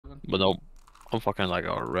But no, I'm fucking like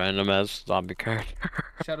a random ass zombie character.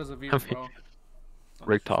 Shadows of I Evil, mean, bro. It's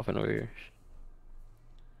Rick uninteresting. Toffin over here.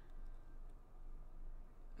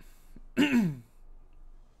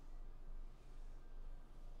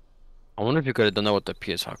 I wonder if you could have done that with the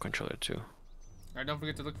PSR controller too. Alright, don't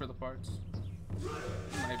forget to look for the parts. You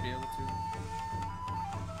might be able to.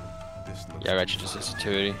 Yeah, I got you to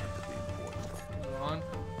sensitivity. Hold on.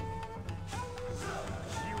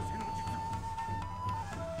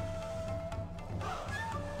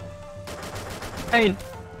 Pain.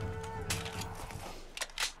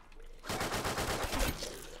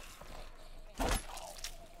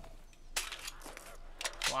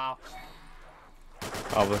 Wow.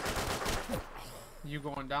 Probably. You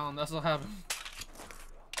going down, that's what happened.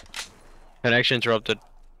 Connection interrupted.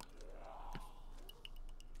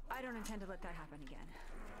 I don't intend to let that happen again.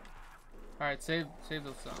 Alright, save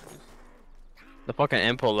those zombies. The fucking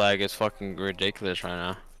input lag is fucking ridiculous right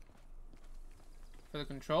now. For the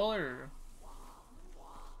controller? Or...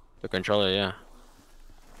 The controller, yeah.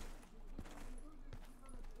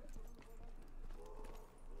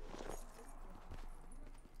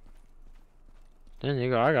 Then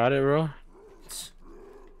you go, I got it, bro.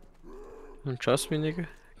 Don't trust me, nigga.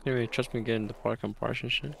 You really trust me getting the fucking parts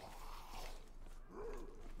and shit.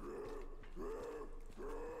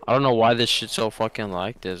 I don't know why this shit's so fucking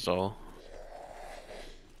like this though.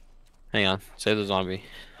 Hang on, save the zombie.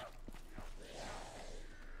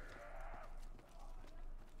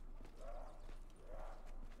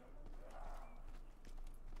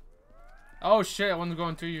 Oh shit, one's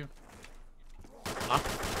going to you. Huh?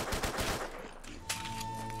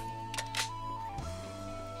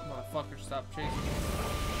 Motherfucker, stop chasing me.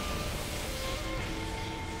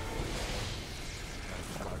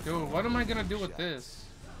 Dude, what am I gonna do with this?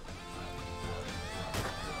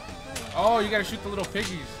 Oh, you gotta shoot the little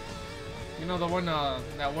piggies. You know the one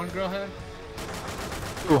that one girl had?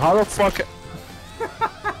 Dude, how the fuck?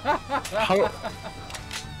 How?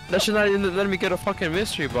 That should not even let me get a fucking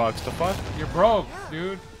mystery box. The fuck? You're broke,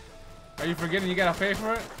 dude. Are you forgetting you gotta pay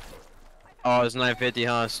for it? Oh, it's 950,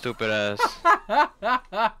 huh? Stupid ass.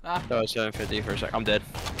 No, it's 750 for a sec. I'm dead.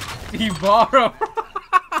 You borrow.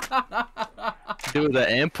 Dude,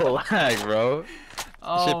 the input lag, bro.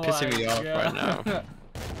 Oh Shit pissing me my off right now. God.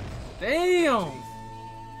 Damn.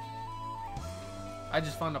 I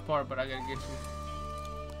just found a part, but I gotta get you.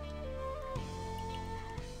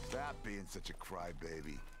 Stop being such a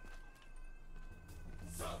crybaby.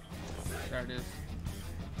 There it is.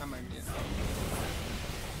 That might be it.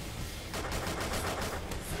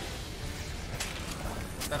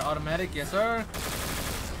 Is that automatic? Yes, sir.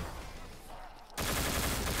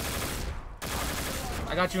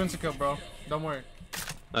 I got you insta-kill, bro. Don't worry.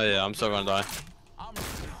 Oh yeah, I'm still gonna die. I'm gonna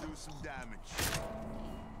do some damage.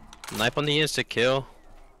 Knife on the insta kill.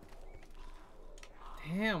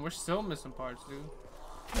 Damn, we're still missing parts, dude.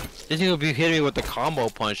 This thing will be hitting me with the combo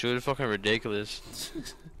punch, dude. It's fucking ridiculous.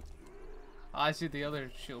 I see the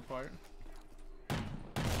other shield part.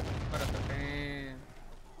 What the pain?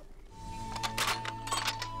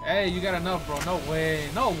 Hey, you got enough, bro. No way.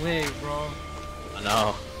 No way, bro. I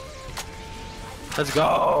know. Let's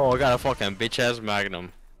go. I got a fucking bitch ass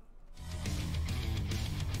magnum.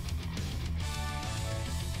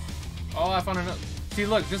 Oh, I found another. See,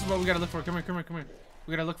 look, this is what we gotta look for. Come here, come here, come here.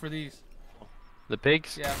 We gotta look for these. The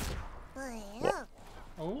pigs? Yeah.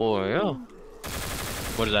 Oh yeah.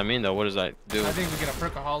 What does that mean though? What does that do? I think we get a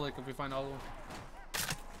perkaholic if we find all of them.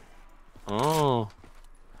 Oh.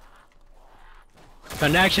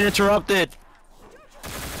 Connection interrupted.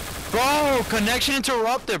 Bro, connection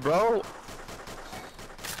interrupted, bro.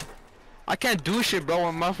 I can't do shit, bro,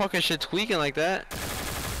 when my fucking shit tweaking like that.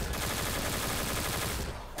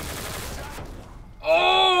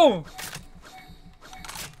 Oh!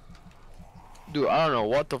 Dude, I don't know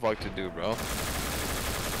what the fuck to do, bro.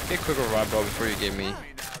 Get quick revive, bro, before you get me.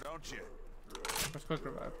 Where's quick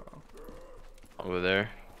revive, bro? Over there.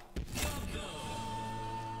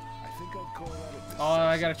 Oh,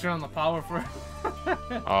 I gotta turn on the power for.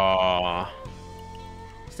 Aww.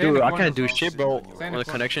 Stay in Dude, the I corner, can't do bro. shit, bro. Stay in When the the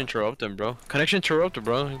corner. connection interrupted, bro. Connection interrupted,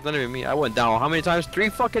 bro. It's not even me. I went down. How many times? 3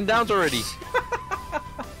 fucking downs already.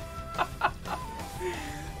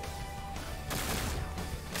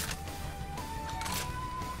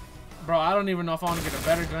 Bro, I don't even know if I want to get a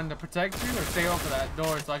better gun to protect you or stay open that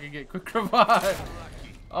door so I can get quick revive.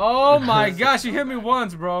 Oh my gosh, you hit me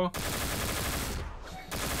once, bro.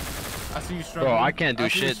 I see you struggling. Bro, I can't do I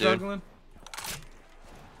see you shit, dude. struggling.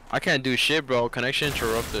 I can't do shit, bro. Connection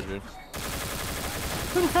interrupted, dude.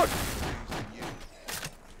 What the fuck?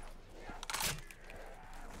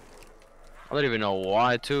 I don't even know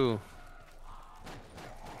why, too.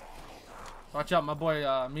 Watch out, my boy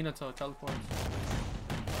Minato teleports.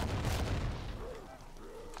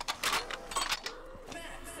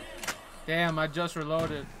 Damn, I just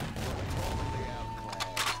reloaded.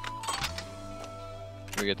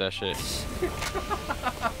 Let me get that shit.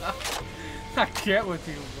 I can't with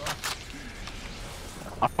you, bro.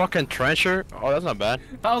 A fucking trencher? Oh, that's not bad.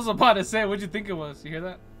 I was about to say, what'd you think it was? You hear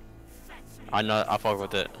that? I know. I fuck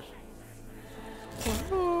with it.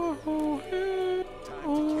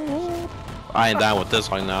 I ain't down with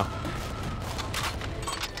this one now.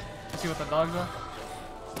 You see what the dogs are?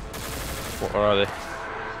 Where are they?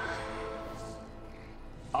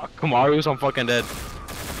 Oh, Kamaru's I'm fucking dead.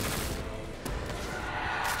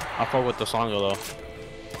 I fuck with the song though.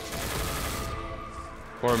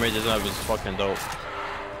 Four Mages Up is fucking dope.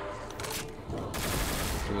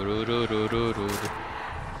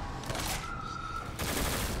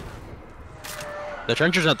 The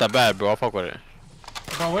trencher's not that bad, bro. I'll fuck with it.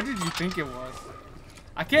 Bro, what did you think it was?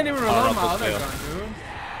 I can't even reload my other gun, dude.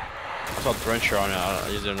 I saw trencher on it. I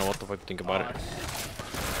just didn't know what the fuck to think about it.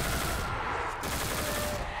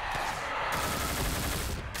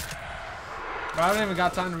 Bro, I don't even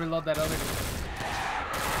got time to reload that other gun.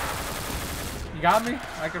 You got me?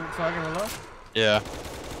 So I can reload? Yeah.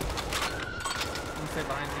 Let me stay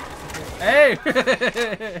behind you. Hey!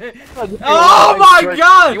 Oh my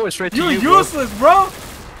god! He went straight to You're you, useless, bro!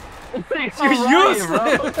 You're right,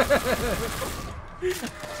 useless!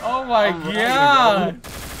 Oh my god!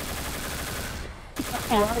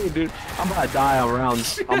 Alright, dude. I'm about to die on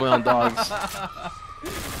rounds. I'm on dogs.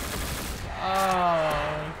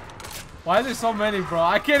 Oh. Why is there so many, bro?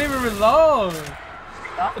 I can't even reload!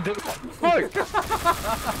 Oh, dude, fuck!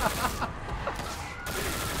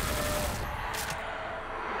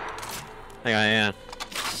 Hang on, yeah.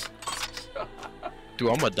 Dude,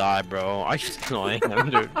 I'm gonna die, bro. I know I am,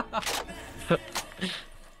 dude.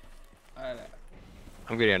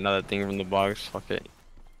 I'm getting another thing from the box. Fuck it.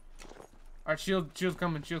 Alright, shield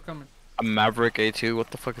coming, shield coming. A Maverick A2. What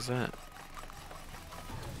the fuck is that?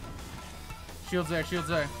 Shield's there, shield's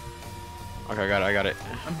there. Okay, I got it.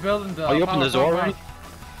 I'm building the. Oh, you opened the door already?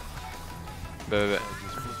 Bet.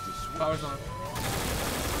 Power's on.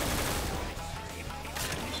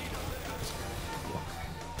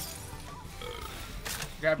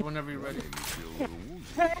 Grab it whenever you're ready.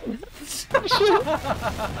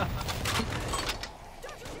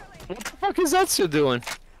 What the fuck is that still doing?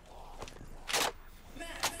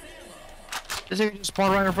 This thing just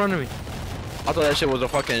spawned right in front of me. I thought that shit was a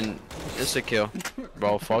fucking insta kill.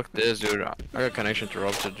 Bro, fuck this, dude. I got connection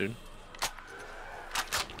interrupted, dude.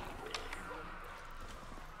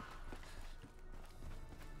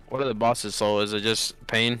 What are the bosses? So is it just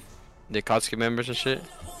Pain, the Akatsuki members and shit?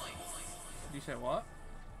 You said what?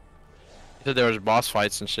 You said there was boss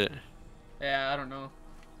fights and shit. Yeah, I don't know.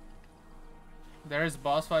 There is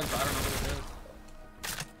boss fights, but I don't know who it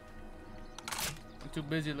is. I'm too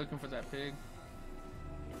busy looking for that pig.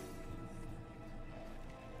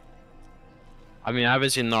 I mean, I haven't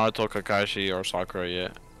seen Naruto, Kakashi, or Sakura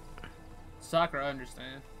yet. Sakura, I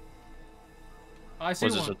understand. Oh, I see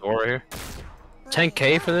Was one. this a door right here?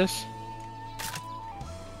 10K for this?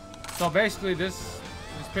 So basically, this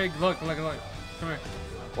pig. Look. Come here.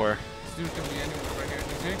 Where? This dude can be anywhere. Right here.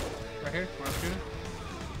 You see? Right here. Where I'm shooting.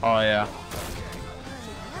 Oh yeah.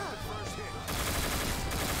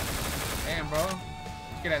 Damn, bro.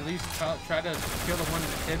 You could at least try to kill the one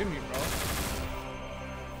that's hitting me, bro.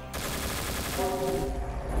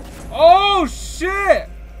 Oh shit!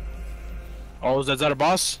 Oh, is that a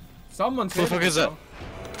boss? Someone's Who the hitting fuck is me, that? bro.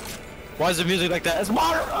 Why is the music like that? It's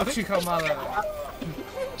water! She come out of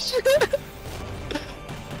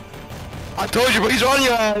I told you, bro. He's on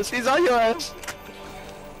your ass. He's on your ass.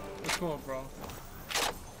 It's cool, bro.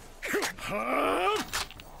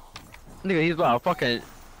 Nigga, he's about to fucking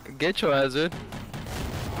get your ass, dude.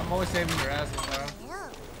 I'm always saving your ass, bro.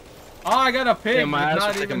 Oh, I got a pig. Yeah, my ass not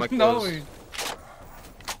was taking even my clothes. knowing.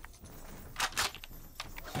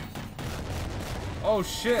 Oh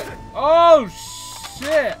shit! Oh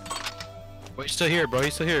shit! Wait, he's still here, bro.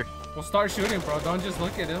 He's still here. Well, start shooting, bro. Don't just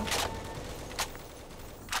look at him.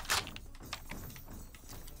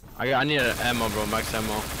 I need an ammo, bro. Max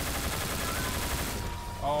ammo.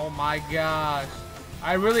 Oh my gosh!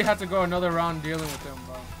 I really had to go another round dealing with him,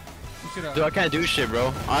 bro. You should have. Dude, I can't do shit,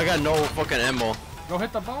 bro. I got no fucking ammo. Go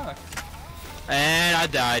hit the box. And I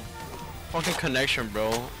died. Fucking connection,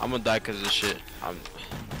 bro. I'm gonna die because of this shit.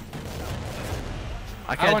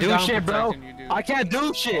 I can't went do down shit, bro. protecting you, dude. I can't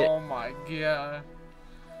do shit. Oh my god.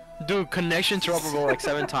 Dude, connection interruptible like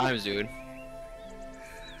 7 times, dude.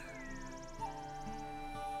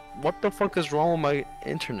 What the fuck is wrong with my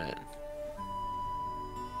internet?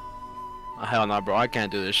 Hell nah, bro. I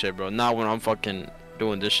can't do this shit, bro. Not when I'm fucking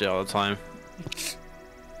doing this shit all the time.